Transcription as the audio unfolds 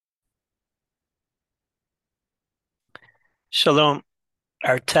Shalom.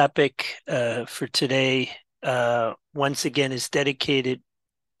 Our topic for today, once again, is dedicated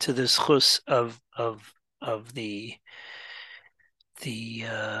to the schus of the the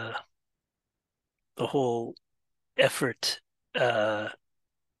whole effort uh,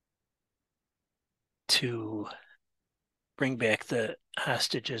 to bring back the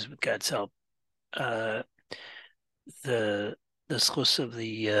hostages with God's help. Uh, the the schus of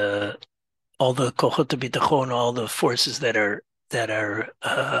the all the kohot bitachon, all the forces that are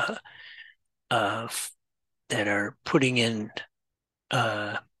uh, that are putting in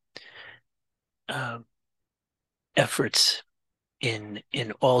uh, uh, efforts in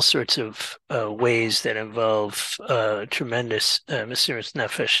all sorts of ways that involve tremendous Mesiras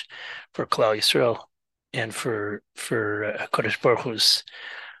Nefesh for Klal Yisrael and for Kodesh Baruch Hu's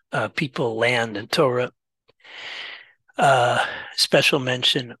people, land, and Torah. Special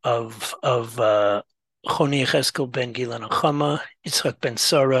mention of Choni Yecheskel ben Gilan Achama, Yitzchak ben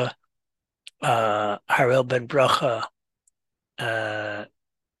Sarah, Harel ben Bracha, uh,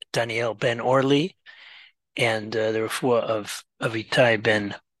 Daniel ben Orly, and the refuah of Itai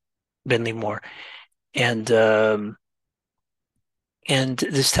ben Limor. And and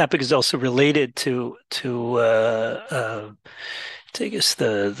this topic is also related to I guess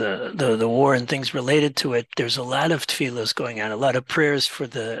the war and things related to it. There's a lot of tefillos going on, a lot of prayers for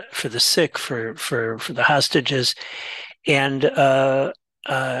the sick, for the hostages, and I'd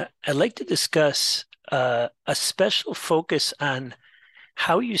like to discuss a special focus on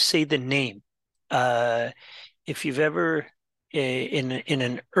how you say the name. Uh, if you've ever in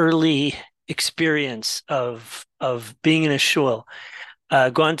an early experience of being in a shul,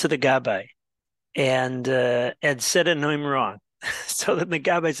 gone to the gabbai and said a name wrong. So then the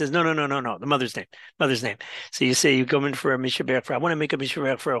gabbai says, no, no, no, no, no, the mother's name. So you say you come in for a mishaberach for, I want to make a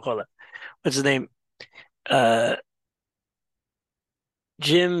mishaberach for a chola. What's his name? Uh,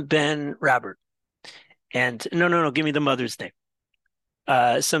 Jim Ben Robert. And no, no, no, give me the mother's name.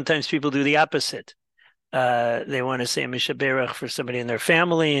 Sometimes people do the opposite. They want to say mishaberach for somebody in their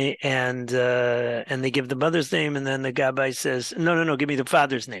family, and they give the mother's name, and then the gabbai says, "No, no, no, give me the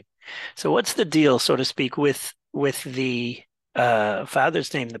father's name." So, what's the deal, so to speak, with the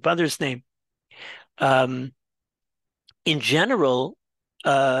father's name, the mother's name? Um, in general,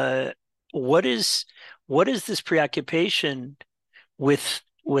 uh, what is what is this preoccupation with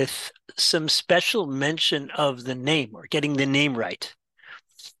some special mention of the name or getting the name right?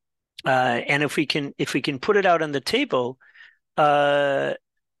 And if we can put it out on the table. Uh,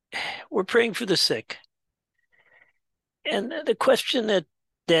 we're praying for the sick. And the question that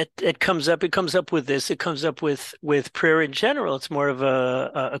comes up, it comes up with this, it comes up with prayer in general. It's more of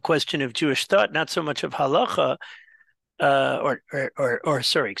a question of Jewish thought, not so much of halacha, or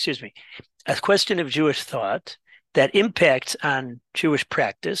sorry, excuse me, a question of Jewish thought that impacts on Jewish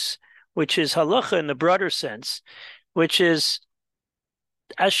practice, which is halacha in the broader sense, which is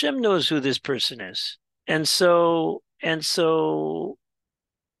Hashem knows who this person is, and so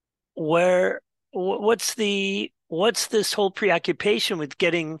where what's this whole preoccupation with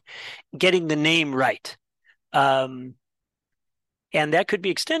getting the name right? Um, and that could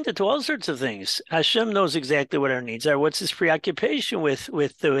be extended to all sorts of things. Hashem knows exactly what our needs are. What's this preoccupation with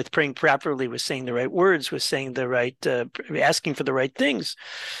praying properly, with saying the right words, with saying the right, asking for the right things?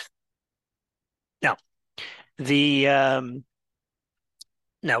 Now, the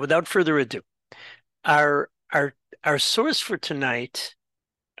now, without further ado, our our our source for tonight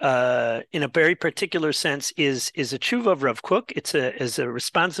in a very particular sense is a tshuva of Rav Kook. It's a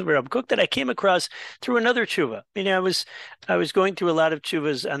response of Rav Kook that I came across through another tshuva. I mean, I was going through a lot of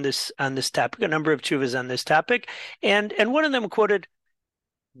tshuvas on this topic, a number of tshuvas on this topic, and one of them quoted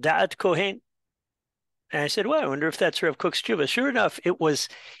Da'at Kohen. And I said, well, I wonder if that's Rav Kook's tshuva. Sure enough, it was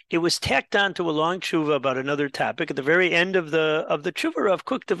tacked on to a long tshuva about another topic. At the very end of the tshuva, Rav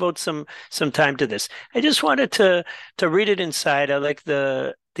Kook devotes some time to this. I just wanted to read it inside. I like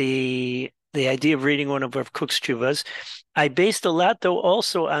the idea of reading one of Rav Kook's tshuvas. I based a lot, though,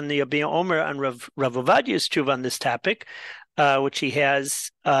 also on the Abiyah Omer on Rav Ovadia's tshuva on this topic, which he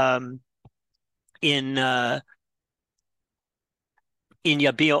has in in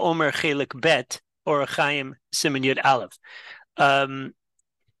Yabiyah Omer Chelik Bet or Chaim Siman Yud Aleph. Um,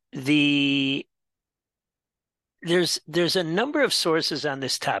 the there's a number of sources on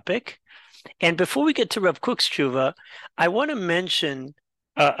this topic, and before we get to Rav Kook's tshuva, I want to mention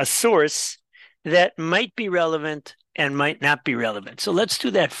a source that might be relevant and might not be relevant. So let's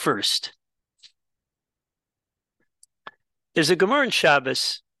do that first. There's a Gemara in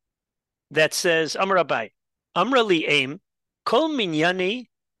Shabbos that says, Amar Rabbi, Amra li Kol minyani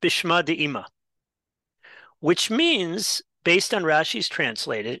bishma de'ima, which means based on Rashi's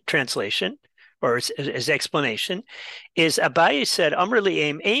translation or his explanation, is Abaye said Amrli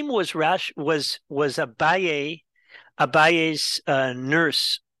Aim. Aim was Abaye's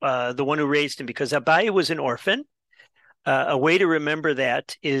nurse, the one who raised him, because Abaye was an orphan. A way to remember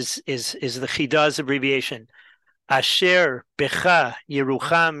that is the Chidah's abbreviation. Asher Becha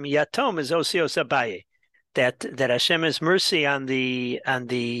Yerucham Yatom is Osios Abaye. That Hashem has mercy on the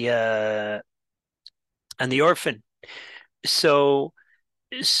orphan. So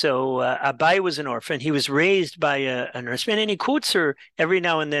Abai was an orphan. He was raised by a nurseman, and he quotes her every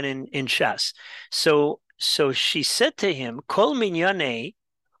now and then in Shas. So she said to him, "Kol minyane,"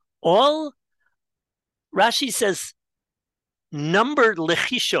 all Rashi says numbered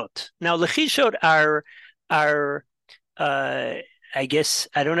lechishot. Now lechishot are I guess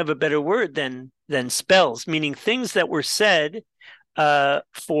I don't have a better word than spells, meaning things that were said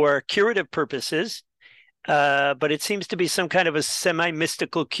for curative purposes. But it seems to be some kind of a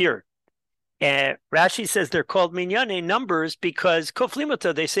semi-mystical cure. Rashi says they're called minyane, numbers, because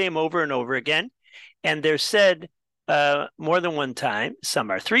koflimota, they say them over and over again, and they're said more than one time.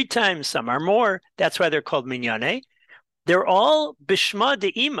 Some are 3 times, some are more. That's why they're called minyane. They're all bishma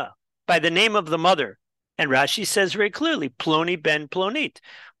de'ima, by the name of the mother. And Rashi says very clearly, ploni ben plonit.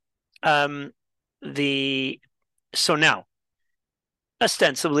 So now,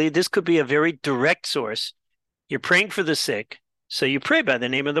 ostensibly, this could be a very direct source. You're praying for the sick, so you pray by the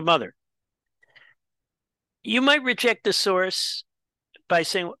name of the mother. You might reject the source by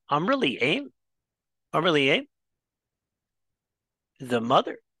saying, Amrli Aim? The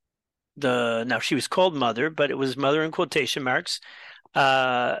mother. Now, she was called mother, but it was mother in quotation marks.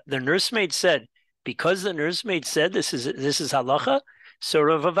 The nursemaid said, because the nursemaid said this is halacha, so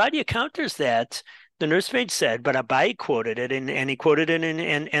Rav Ovadia counters that. The nursemaid said, but Abai quoted it, and he quoted it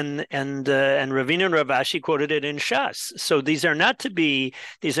and Ravina and Rav Ashi quoted it in Shas. So these are not to be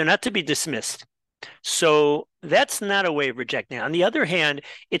dismissed. So that's not a way of rejecting it. On the other hand,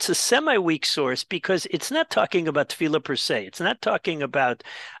 it's a semi-weak source because it's not talking about tefillah per se. It's not talking about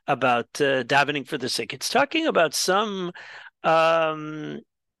davening for the sick. It's talking about some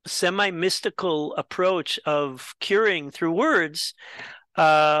semi-mystical approach of curing through words.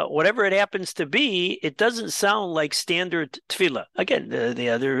 Whatever it happens to be, it doesn't sound like standard tefillah. Again, the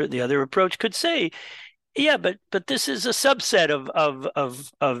other approach could say, yeah, but this is a subset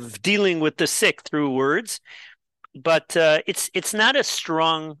of dealing with the sick through words, but it's not a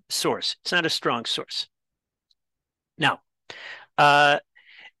strong source. It's not a strong source. Now,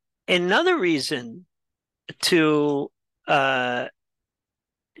 another reason to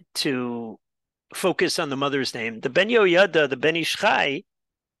focus on the mother's name, the Ben Yoyada, the Ben Ish Chai,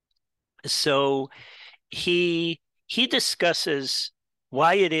 so he discusses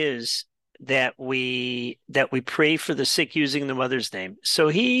why it is that we pray for the sick using the mother's name. So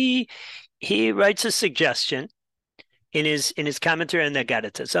he writes a suggestion in his commentary on the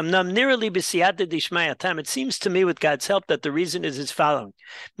Gadatas. It seems to me, with God's help, that the reason is as following: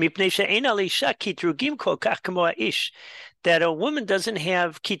 that a woman doesn't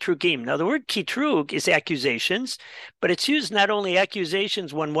have kitrugim. Now, the word kitrug is accusations, but it's used not only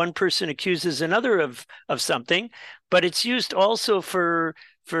accusations when one person accuses another of something, but it's used also for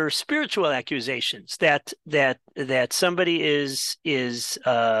spiritual accusations that somebody is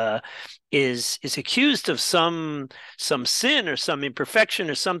accused of some sin or some imperfection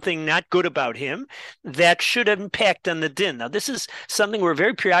or something not good about him that should impact on the din. Now, this is something we're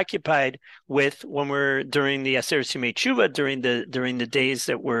very preoccupied with when we're during the Aseret Yimei Tshuva, during the days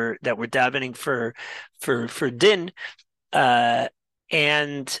that we're davening for din, and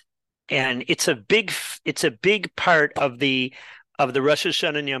it's a big part of the Rosh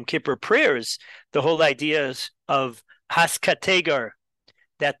Hashanah and Yom Kippur prayers, the whole idea of haskategar,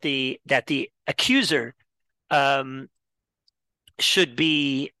 that the accuser should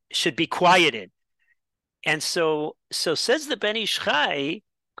be quieted. And so says the Ben Ish Chai,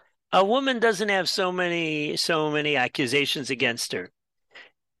 a woman doesn't have so many accusations against her.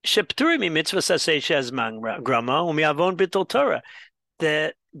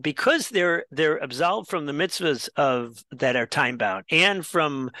 Because they're absolved from the mitzvahs that are time bound, and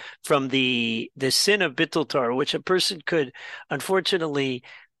from the sin of bittul Torah, which a person could unfortunately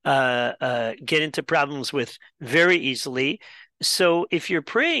get into problems with very easily. So if you're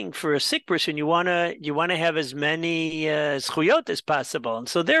praying for a sick person, you want to have as many zechuyot as possible, and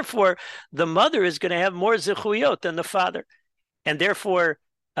so therefore the mother is going to have more zechuyot than the father, and therefore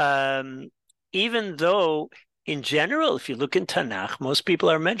even though in general, if you look in Tanakh, most people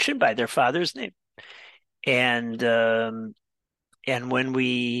are mentioned by their father's name, and when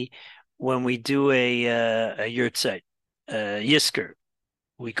we do a yurtzeit, Yisker.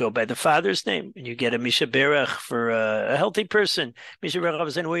 We go by the father's name, and you get a Misha Berach for a healthy person. Somebody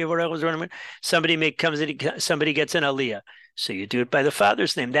somebody gets an Aliyah, so you do it by the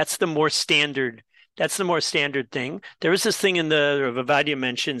father's name. That's the more standard. That's the more standard thing. There is this thing in the Rav Avadia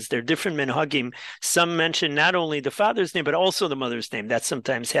mentions. There are different minhagim. Some mention not only the father's name but also the mother's name. That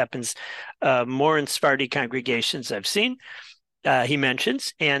sometimes happens more in Sephardi congregations I've seen. He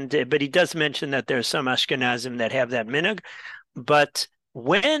mentions, but he does mention that there are some Ashkenazim that have that minhag, but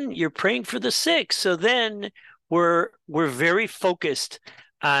when you're praying for the sick, so then we're very focused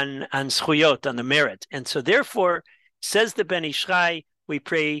on zchuyot, on the merit, and so therefore, says the Ben Ishchai, we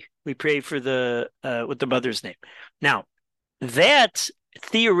pray for the with the mother's name. Now, that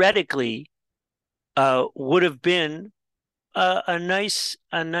theoretically would have been a nice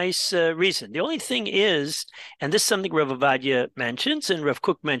reason. The only thing is, and this is something Rav Avadia mentions and Rav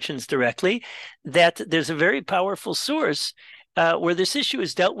Kook mentions directly, that there's a very powerful source where this issue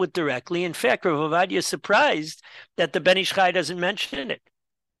is dealt with directly. In fact, Rav Avadia is surprised that the Ben Ishchai doesn't mention it.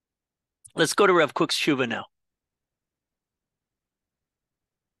 Let's go to Rav Kook's Shuva now.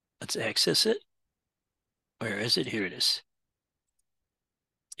 Let's access it. Where is it? Here it is.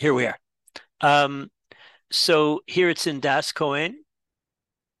 Here we are. So here it's in Das Cohen.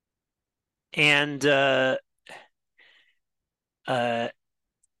 And Yegonein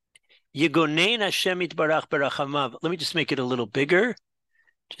Hashem Yitbarach Barachamav. Let me just make it a little bigger,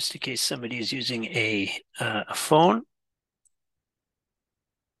 just in case somebody is using a phone.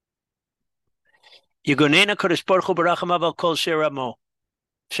 Yegonein HaKadosh Baruch Hu Barachamav Al Kol Sharamo.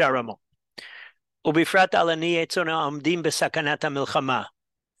 Ubifrat Al Ani Etzona Amdim Besakanat HaMilchama.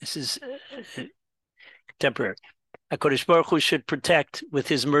 This is temporary. HaKadosh Baruch Hu should protect with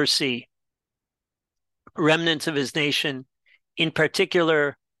his mercy remnants of his nation, in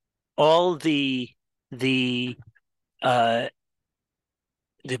particular all the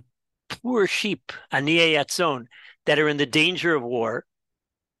poor sheep, Aniyei Yatzon, that are in the danger of war,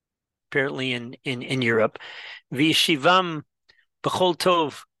 apparently in Europe. V'yeshivam b'chol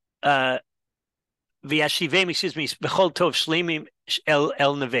tov, v'yashivem, b'chol tov shleimim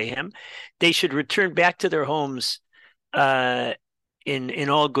el nevehem. They should return back to their homes in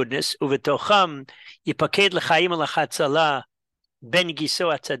all goodness. Uvetocham yipaked l'chaim alachatzala ben giso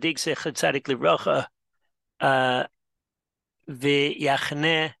atzadik zechet tzadik livrocha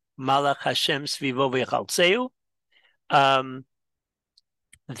v'yachne malach Hashem svivo v'yachaltzeu.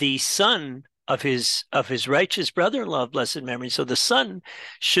 The son of his righteous brother-in-law of blessed memory. So the son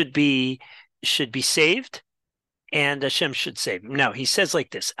should be saved, and Hashem should save him. Now he says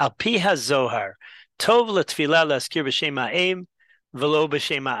like this: Al pi hazohar tov letfilah laskir b'shem ha'em v'lo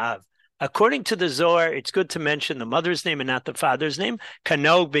b'shem ha'av. According to the Zohar, it's good to mention the mother's name and not the father's name,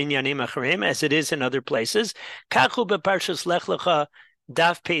 kanog b'inyanim acharim, as it is in other places. Kachu b'parshas Lech Lecha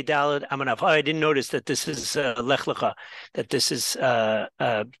daf pei daled amanav. Oh, I didn't notice that this is Lech Lecha, that this is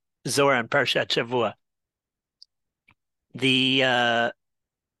Zohar on Parshat Shavua.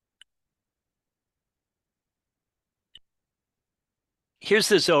 Here's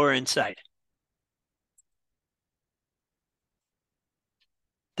the Zohar inside.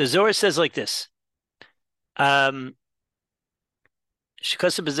 The Zohar says like this. This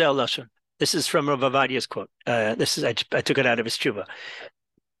is from Rav Avadia's quote. I took it out of his tshuva.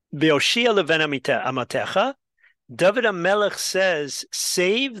 Be'oshia leven amatecha. David HaMelech says,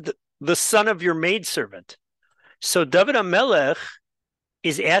 save the son of your maidservant. So David HaMelech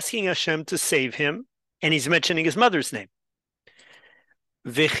is asking Hashem to save him, and he's mentioning his mother's name.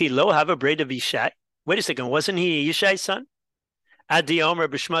 V'chilo have a braid of Yishai. Wait a second, wasn't he Yishai's son? Adi Omer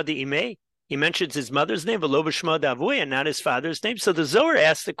b'shma di'imei. He mentions his mother's name, v'lo b'shma d'avui, and not his father's name. So the Zohar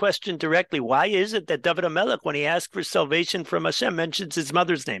asks the question directly: why is it that David HaMelech, when he asks for salvation from Hashem, mentions his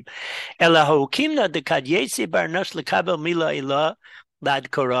mother's name? When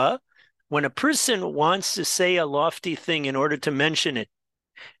a person wants to say a lofty thing in order to mention it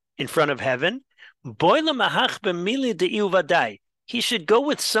in front of heaven, he should go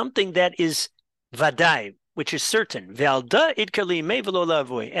with something that is vadai, which is certain. And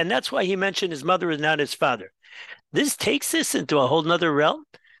that's why he mentioned his mother and not his father. This takes this into a whole nother realm.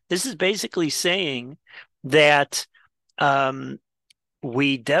 This is basically saying that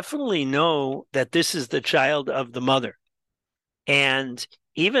we definitely know that this is the child of the mother. And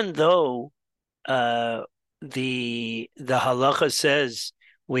even though the halacha says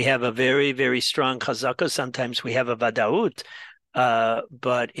we have a very, very strong chazaka, sometimes we have a vadaut,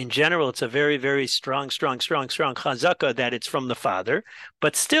 but in general, it's a very, very strong chazaka that it's from the father.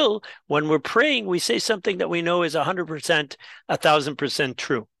 But still, when we're praying, we say something that we know is 100%, 1,000%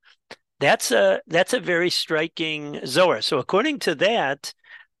 true. That's a very striking Zohar. So according to that,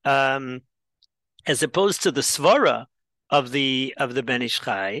 um, as opposed to the svara of the Ben Ish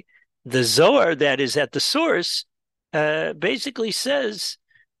Chai, the Zohar that is at the source basically says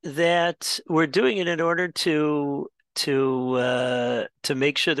that we're doing it in order to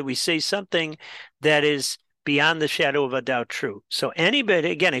make sure that we say something that is beyond the shadow of a doubt true. So anybody,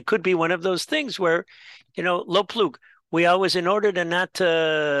 again, it could be one of those things where, lo plug. We always, in order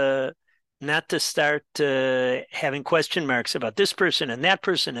to not to start having question marks about this person and that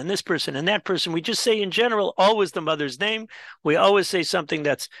person and this person and that person. We just say in general always the mother's name. We always say something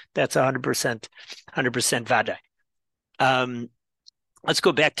that's 100% vadai. Let's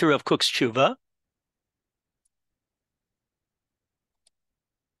go back to Rav Kook's tshuva.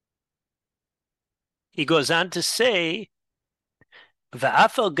 He goes on to say,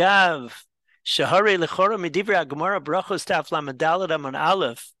 "Va'afal gav shahare lechora medivra agmara brachos taf lamadalad amon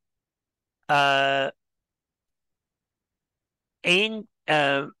aleph." Ein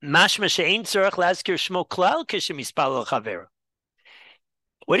mashma she'ein tzorach lazkir shmo klal kishemispal chavera.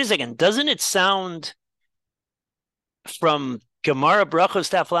 Wait a second. Doesn't it sound from Gemara Brachos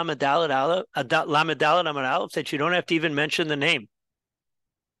Taf Lamed Amar Aleph that you don't have to even mention the name?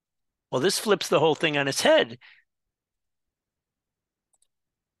 Well, this flips the whole thing on its head.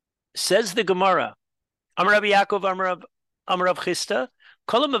 Says the Gemara, Amar Rabbi Yaakov, Amar Rav Chisda,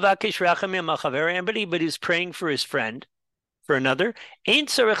 Kol ha'mevakesh rachamim al chaver, anybody but who's praying for his friend, for another, Ein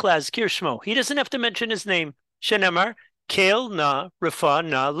tzarech lazkir shmo. He doesn't have to mention his name. Shenemar, Kel na refa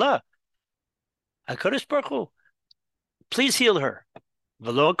na la. HaKadosh Baruch Hu, please heal her.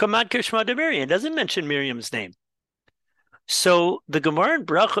 V'lo kamad kishma de Miriam. It doesn't mention Miriam's name. So the Gemara in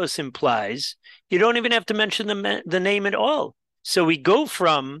Brachos implies you don't even have to mention the name at all. So we go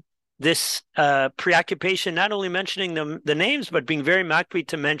from this preoccupation, not only mentioning the names, but being very makpid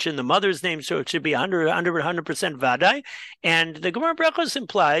to mention the mother's name, so it should be 100% vadai. And the Gemara Brachos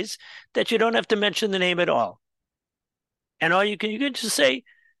implies that you don't have to mention the name at all. And all you can just say,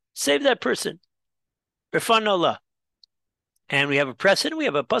 save that person. Refan Allah. And we have a precedent, we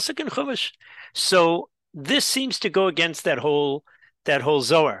have a pasuk in Chumash. So this seems to go against that whole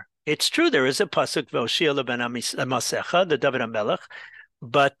Zohar. It's true there is a pasuk v'Hoshea leben Masecha, the David HaMelech,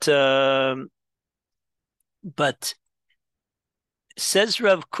 but says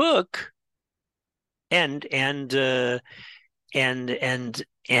Rav Kook, and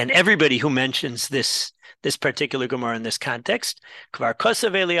everybody who mentions this particular Gemara in this context, Kvar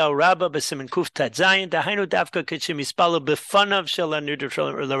Kosav Eliyahu Rabba b'Siman Kuf Tat Zayin Dahainu Davka K'Shemispalo B'Fanav Shel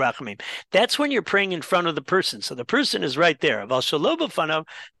Hanudar L'Rachamim. That's when you're praying in front of the person. So the person is right there. Aval Shelo B'Fanav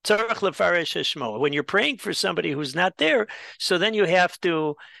Tzarech Lefaresh Shmo. When you're praying for somebody who's not there, so then you have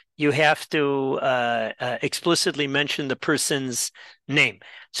to explicitly mention the person's name.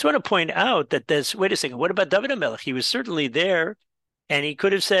 So I want to point out that there's, wait a second, what about David HaMelech? He was certainly there, and he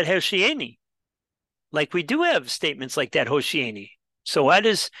could have said Hoshieni. Like we do have statements like that, Hoshieni. So why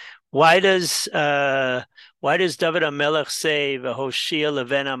does David HaMelech say V'Hoshea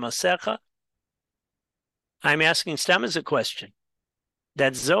Levena Masecha? I'm asking Stam as a question.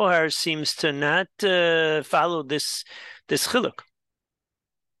 That Zohar seems to not follow this chiluk.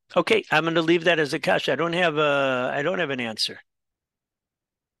 Okay, I'm going to leave that as a kasha. I don't have an answer.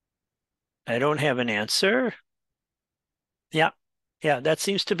 I don't have an answer. Yeah, that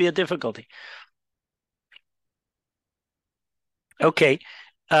seems to be a difficulty. Okay,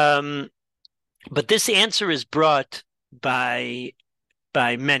 but this answer is brought by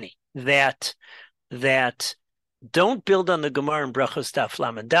many that don't build on the Gemara in Brachos Daf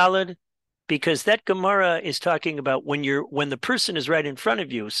Lamed Daled, because that Gemara is talking about when the person is right in front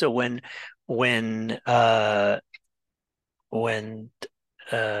of you. So when Moshe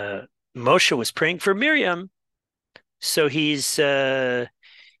was praying for Miriam, so he's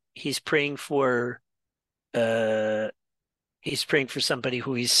praying for somebody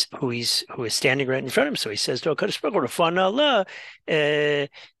who is standing right in front of him. So he says to HaKadosh Baruch Hu, Rafan Allah,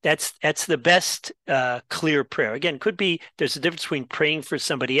 that's the best clear prayer. Again, could be there's a difference between praying for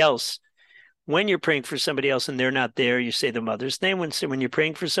somebody else. When you're praying for somebody else and they're not there, you say the mother's name. When you're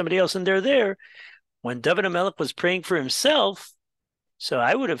praying for somebody else and they're there, when David HaMelech was praying for himself, so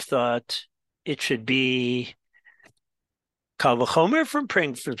I would have thought it should be Kal V'chomer from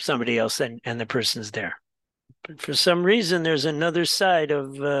praying for somebody else and the person's there. But for some reason, there's another side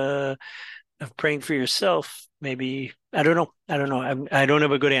of praying for yourself. Maybe I don't know. I don't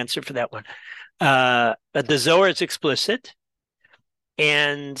have a good answer for that one. But the Zohar is explicit,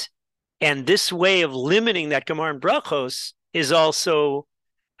 and this way of limiting that Gemara in Brachos is also,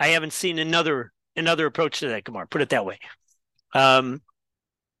 I haven't seen another approach to that Gemara. Put it that way.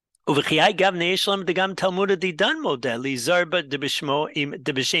 Uv'chiyai gav neishlam degam Talmuda didan model lizarba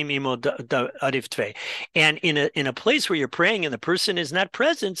debishem imo arif tvei. And in a place where you're praying and the person is not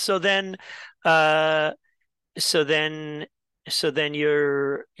present, uh, so then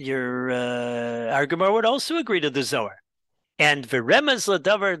your argument would also agree to the Zohar. And v'remez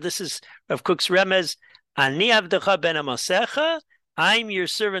ladavar, this is Rav Kook's remez, ani avdecha ben amasecha, I'm your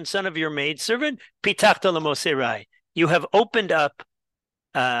servant, son of your maidservant, pitachta l'moserai. You have opened up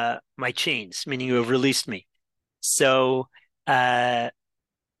my chains, meaning you have released me. So that's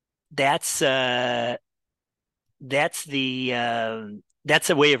the that's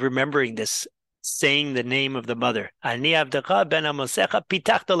a way of remembering this, saying the name of the mother. Ani avdecha ben amasecha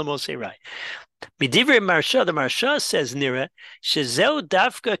pitachta l'moserai. Midivre Marsha, the Marsha says Nira, Shezeu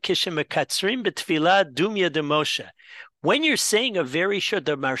dafka kishemekatzrim betfila dumya de Moshe. When you're saying a very short,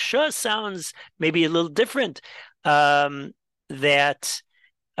 the Marsha sounds maybe a little different. But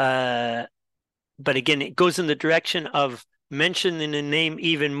again, it goes in the direction of mentioning the name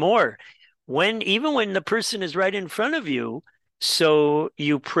even more. Even when the person is right in front of you, so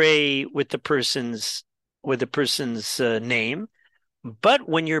you pray with the person's name. But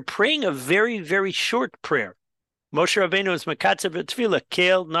when you're praying a very, very short prayer, Moshe Rabbeinu is Makatzev Tefillah,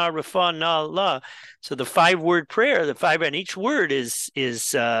 Kel, Na, Rafa, Na, La. So the 5-word prayer, and each word is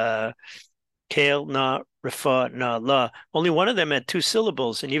Kel, Na, Rafa, Na, La. Only one of them had 2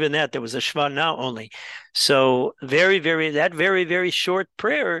 syllables, and even that, there was a Shva Na only. So very, very short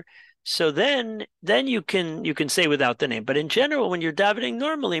prayer. So then you can say without the name. But in general, when you're davening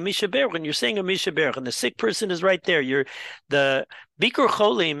normally, Misha Berach, when you're saying a Misha Berach, and the sick person is right there, you're the Bikur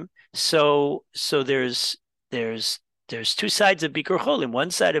Cholim. So there's 2 sides of Bikur Cholim.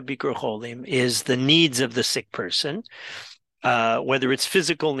 One side of Bikur Cholim is the needs of the sick person, whether it's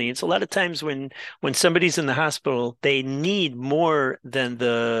physical needs. A lot of times when somebody's in the hospital, they need more than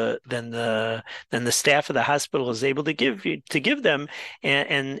the staff of the hospital is able to give them,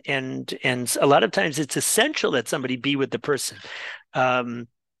 and a lot of times it's essential that somebody be with the person. But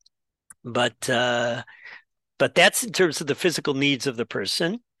that's in terms of the physical needs of the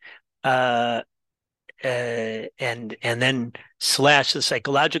person. And then slash the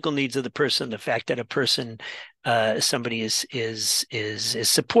psychological needs of the person, the fact that a person, somebody is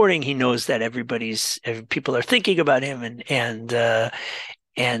supporting, he knows that people are thinking about him and the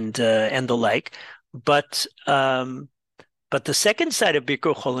like. But the second side of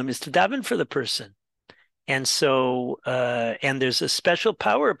Bikur Cholim is to daven for the person. And so, and there's a special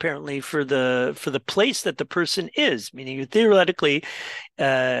power apparently for the place that the person is, meaning you theoretically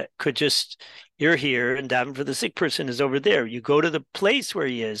could just, you're here and daven for the sick person is over there. You go to the place where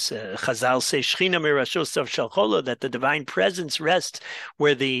he is. Chazal say Shechina mirashosav shalchola, that the divine presence rests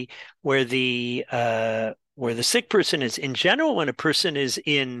where the sick person is. In general, when a person is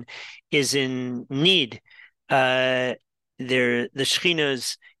in need, the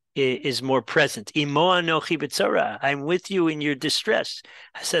Shechina is more present. Imo anochi b'tzara, I'm with you in your distress,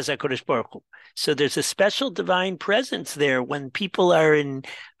 says HaKadosh Baruch Hu. So there's a special divine presence there when people are in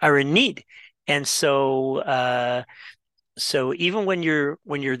need, and so even when you're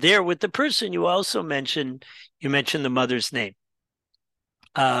there with the person, you also mention the mother's name.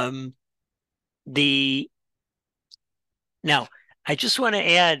 Now I just want to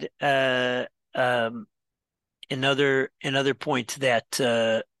add another point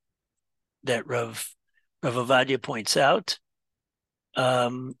that Rav Avadia points out.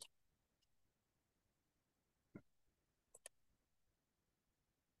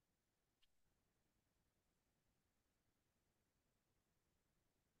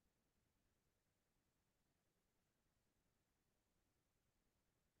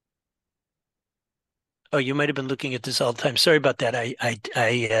 Oh, you might have been looking at this all the time. Sorry about that. I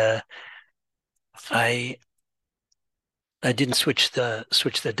didn't switch the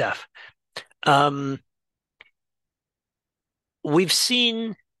daf. We've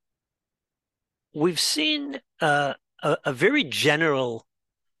seen a very general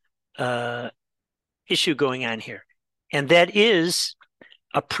issue going on here, and that is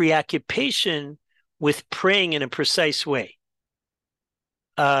a preoccupation with praying in a precise way.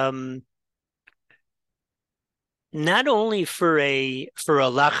 Not only for a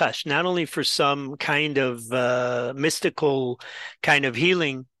lachash, not only for some kind of mystical kind of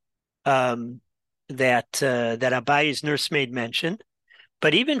healing that Abayi's nursemaid mentioned,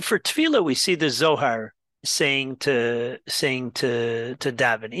 but even for tefillah, we see the Zohar saying to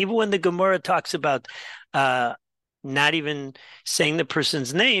daven. Even when the Gemara talks about not even saying the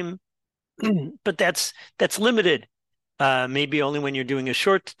person's name, but that's limited. Maybe only when you're doing a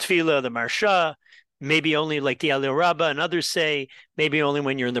short tefillah, the Marsha. maybe only like the Alil Rabbah and others say, maybe only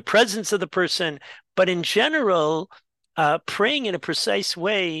when you're in the presence of the person. But in general, praying in a precise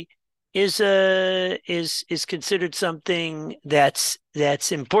way is considered something that's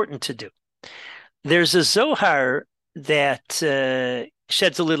important to do. There's a Zohar that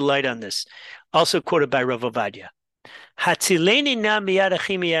sheds a little light on this, also quoted by Rav Ovadia. Hatzileni na miyad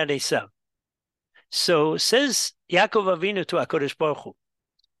achi miyad Esav. So says Yaakov Avinu to HaKadosh Baruch Hu,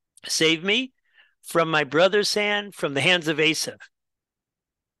 save me from my brother's hand, from the hands of Esav.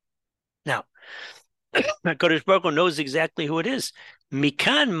 Now, HaKadosh Baruch Hu knows exactly who it is.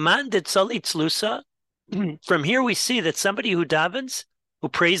 Mikan man detzalitz lusa. From here we see that somebody who davens, who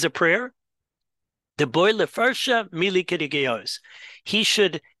prays a prayer, the boy lefarsha mili kedigeyos, he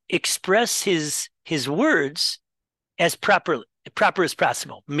should express his words as proper as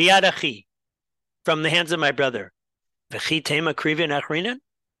possible. Miyad achi, from the hands of my brother. V'chi tema krivin achrinan.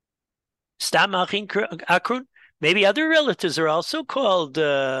 Stam achin akrun. Maybe other relatives are also called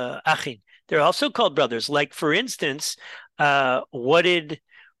achin. They're also called brothers. Like, for instance, what did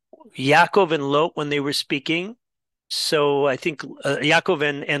Yaakov and Lot when they were speaking? So I think Yaakov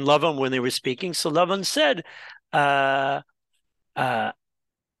and Lavan when they were speaking. So Lavan said, "Achi,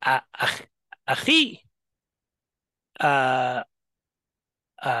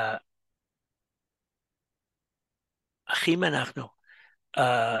 Achim anachnu."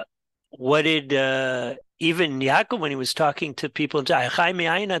 What did even Yaakov when he was talking to people?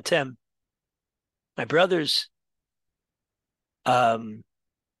 My brothers, Avram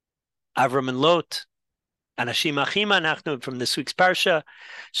and Lot. Anashim Achim Anachnu from this week's Parsha.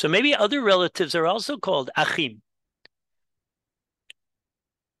 So maybe other relatives are also called Achim.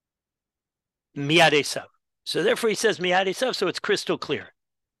 Miyad Esav. So therefore he says Miyad Esav, so it's crystal clear.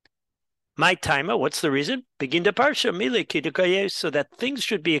 My timer, what's the reason? Begin the Parsha, so that things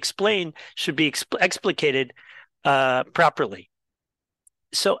should be explained, should be explicated properly.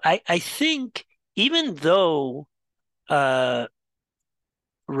 So I think even though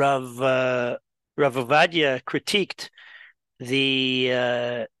Rav Ovadia critiqued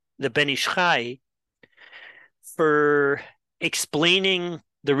the Ben Ish Chai for explaining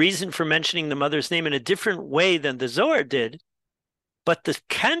the reason for mentioning the mother's name in a different way than the Zohar did, but the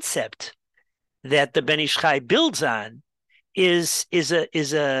concept that the Ben Ish Chai builds on is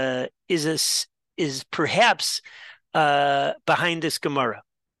perhaps behind this Gemara.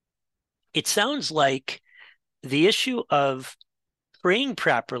 It sounds like the issue of praying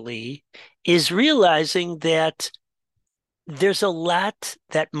properly is realizing that there's a lot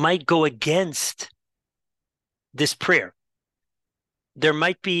that might go against this prayer. There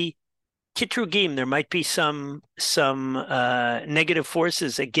might be kitrugim, there might be some negative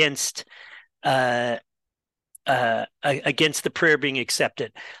forces against the prayer being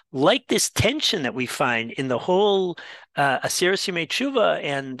accepted, like this tension that we find in the whole Asiras Yemei Tshuva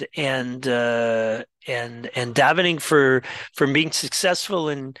and davening for being successful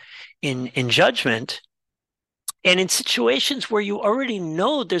in judgment, and in situations where you already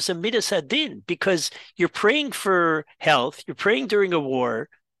know there's a midas hadin because you're praying for health, you're praying during a war.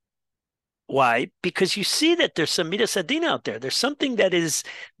 Why? Because you see that there's some midas hadin out there. There's something that is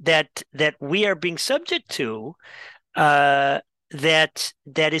that we are being subject to that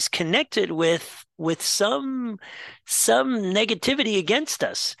is connected with some negativity against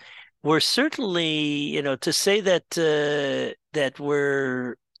us. We're certainly, to say that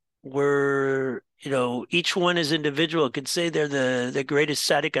we're each one is individual could say they're the greatest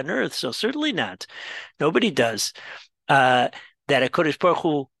tzaddik on earth. So certainly not. Nobody does. That HaKadosh Baruch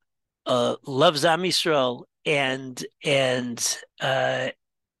Hu loves Am Yisrael and Am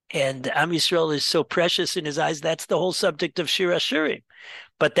Yisrael is so precious in his eyes. That's the whole subject of Shir HaShirim.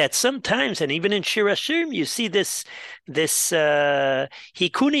 But that sometimes, and even in Shir HaShirim, you see this hikuni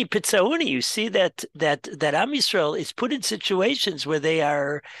pitzauni. You see that Am Yisrael is put in situations where they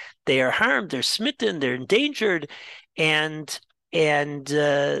are harmed, they're smitten, they're endangered, and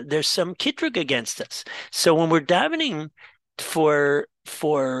there's some kitrug against us. So when we're davening for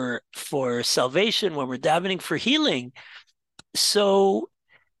salvation, when we're davening for healing, so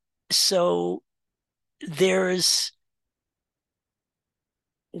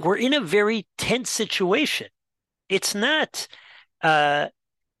we're in a very tense situation. It's not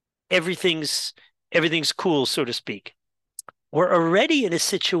everything's cool, so to speak. We're already in a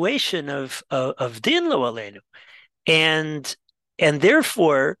situation of din lo aleinu, and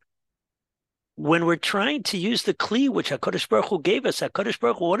therefore, when we're trying to use the kli which HaKadosh Baruch Hu gave us, HaKadosh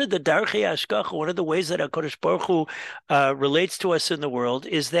Baruch Hu, one of the darchei hashgacha, one of the ways that HaKadosh Baruch Hu relates to us in the world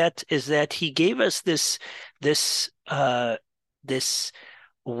is that He gave us this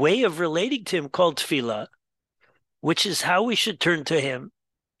way of relating to him called tefillah, which is how we should turn to him.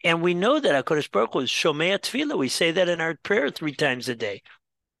 And we know that HaKadosh Baruch Hu is Shomea Tefillah. We say that in our prayer 3 times a day.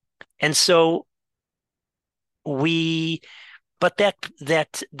 And so we, but that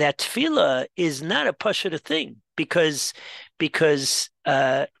tefillah is not a pashut thing because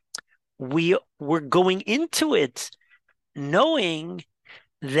we're going into it knowing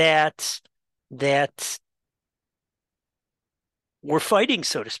that we're fighting,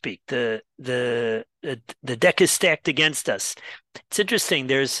 so to speak. The deck is stacked against us. It's interesting.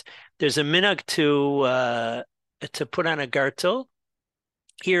 There's a minhag to put on a gartel.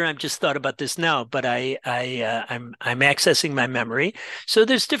 Here, I've just thought about this now, but I'm accessing my memory. So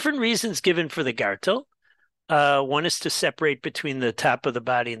there's different reasons given for the gartel. One is to separate between the top of the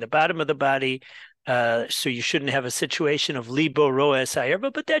body and the bottom of the body. So you shouldn't have a situation of libo roes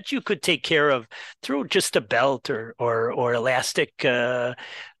ayerba, but that you could take care of through just a belt or elastic. So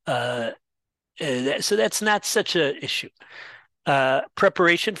that's not such an issue.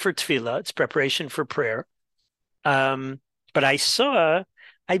 Preparation for tefillah, it's preparation for prayer. But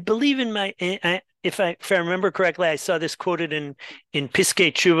I believe in my, if I remember correctly, I saw this quoted in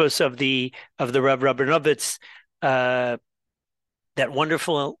Piskei Tshuvos of the Rav Rabinovitz, that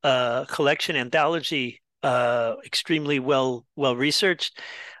wonderful collection anthology, extremely well researched.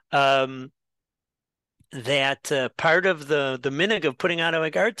 That part of the minhag of putting on a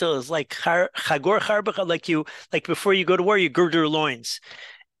gartel is like chagor charbacha, like before you go to war, you gird your loins,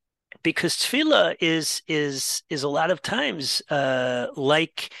 because tefillah is a lot of times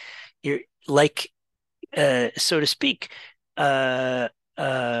like you're so to speak, going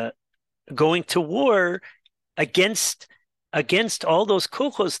to war against all those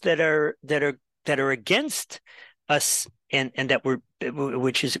kochos that are against us, and that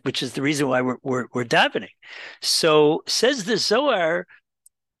which is the reason why we're davening. So says the Zohar,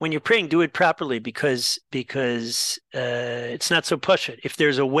 when you're praying, do it properly, because it's not so pashut. If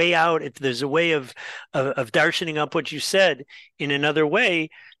there's a way out, if there's a way of darshaning up what you said in another way,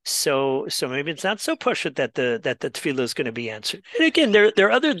 so maybe it's not so pashut that the tefillah is going to be answered. And again, there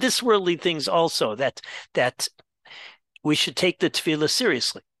are other this worldly things also that we should take the tefillah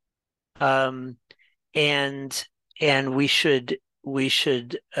seriously, and we should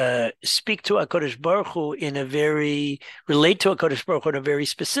speak to HaKadosh Baruch Hu relate to HaKadosh Baruch Hu in a very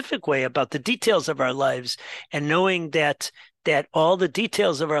specific way about the details of our lives, and knowing that all the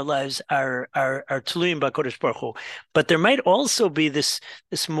details of our lives are tuluyim b'HaKadosh Baruch Hu. But there might also be this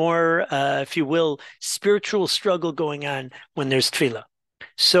more, if you will, spiritual struggle going on when there's tefillah.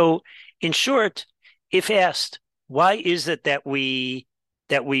 So, in short, if asked, why is it that we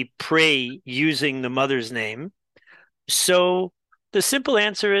pray using the mother's name? So the simple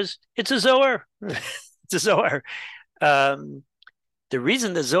answer is it's a Zohar. It's a Zohar. The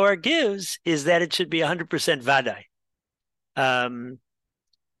reason the Zohar gives is that it should be 100% vadai.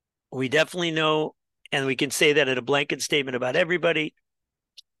 We definitely know, and we can say that at a blanket statement about everybody,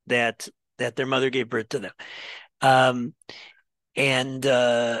 that their mother gave birth to them.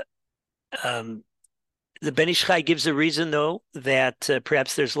 The Ben Ish Chai gives a reason, though, that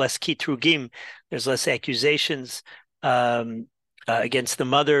perhaps there's less kitrugim, there's less accusations against the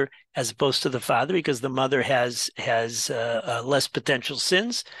mother as opposed to the father, because the mother has less potential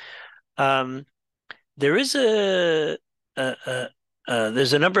sins. There is there's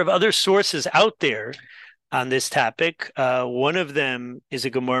a number of other sources out there on this topic. One of them is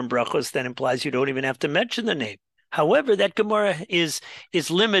a Gemara in Brachos that implies you don't even have to mention the name. However, that Gemara is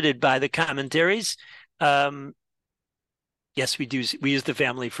limited by the commentaries. Yes, we use the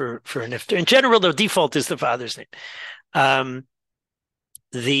family for a nifter. In general, the default is the father's name.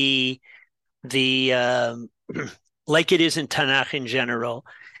 Like it is in Tanakh in general,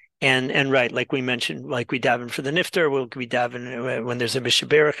 and right, like we mentioned, like we daven for the nifter, we daven when there's a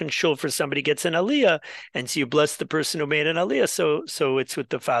mishaberach and shul for somebody gets an aliyah, and so you bless the person who made an aliyah. So it's with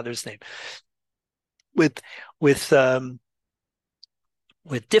the father's name. With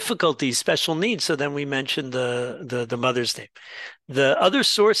difficulties, special needs, so then we mention the mother's name. The other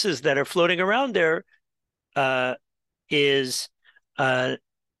sources that are floating around there is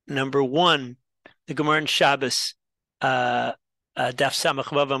number one, the Gemara in Shabbos, Daf Samach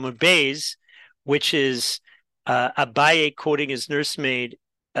Vav Amud Beis, which is Abaye quoting his nursemaid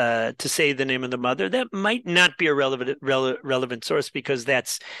to say the name of the mother. That might not be a relevant source, because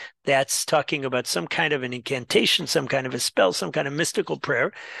that's talking about some kind of an incantation, some kind of a spell, some kind of mystical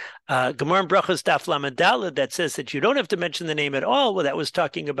prayer. Gemara in Brachos Daf Lamed Daled that says that you don't have to mention the name at all. Well, that was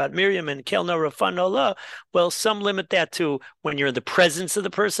talking about Miriam and Kel No Rafan No La. Well, some limit that to when you're in the presence of the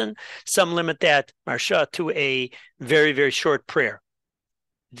person. Some limit that, Marsha, to a very, very short prayer.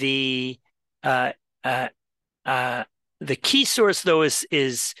 the uh, uh, the key source though is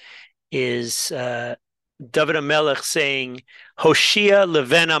David HaMelech saying Hoshea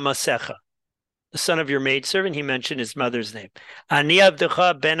Levena Masecha, the son of your maidservant. He mentioned his mother's name. Ani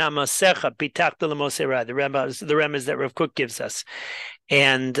Avdecha Ben Amasecha Pitachta L'Mosera. The remez that Rav Kook gives us,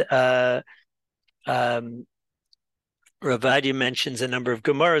 and Rabbi mentions a number of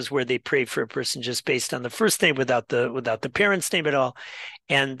Gemaras where they pray for a person just based on the first name without the parent's name at all.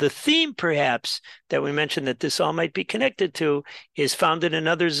 And the theme, perhaps, that we mentioned that this all might be connected to is found in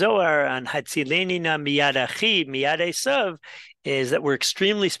another Zohar on Hatzileni na miyad achi miyad esav, is that we're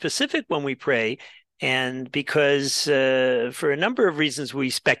extremely specific when we pray, and because for a number of reasons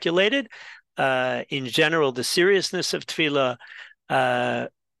we speculated. In general, the seriousness of tefillah,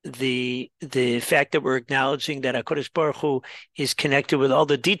 the fact that we're acknowledging that HaKadosh Baruch Hu is connected with all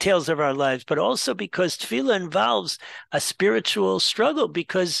the details of our lives, but also because tefillah involves a spiritual struggle,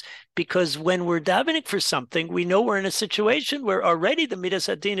 because when we're davening for something, we know we're in a situation where already the Midas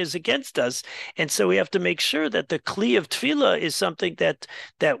Hadin is against us, and so we have to make sure that the kli of tefillah is something that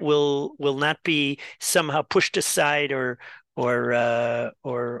will not be somehow pushed aside or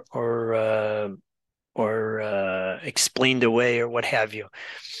explained away or what have you.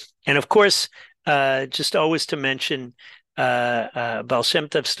 And of course, just always to mention Baal Shem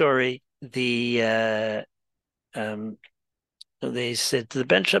Tov story. They said to the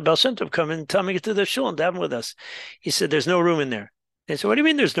bench of Baal Shem Tov, come and tell me to the shul and daven with us. He said, "There's no room in there." They said, "What do you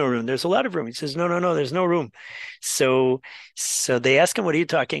mean there's no room? There's a lot of room." He says, No, there's no room. So they asked him, "What are you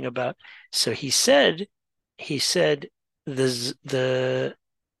talking about?" So he said, the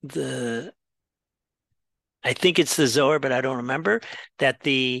I think it's the Zohar, but I don't remember, that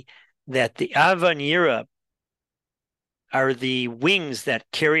the Avan Yira are the wings that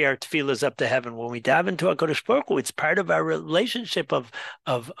carry our tefillahs up to heaven. When we daven to HaKadosh Baruch Hu, it's part of our relationship of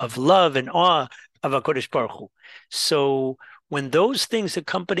love and awe of HaKadosh Baruch Hu. So when those things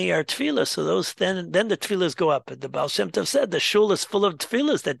accompany our tefillah, so those then the tefillahs go up. The Baal Shem Tov said the shul is full of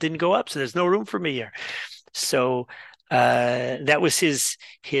tefillahs that didn't go up, so there's no room for me here. So that was his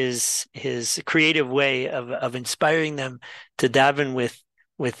creative way of inspiring them to daven with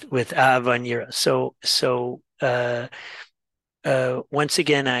Avan Yira. So once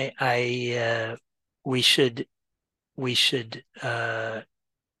again, we should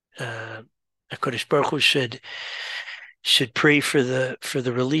HaKadosh Baruch Hu should pray for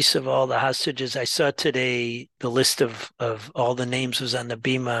the release of all the hostages. I saw today the list of all the names was on the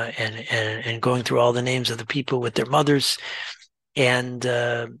bima, and going through all the names of the people with their mothers, and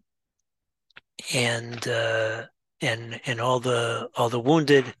all the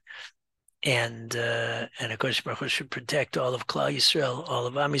wounded, and HaKadosh Baruch Hu should protect all of Klal Yisrael, all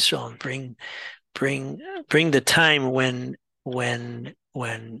of Am Yisrael, and bring the time when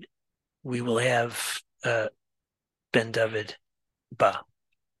we will have Ben David Ba.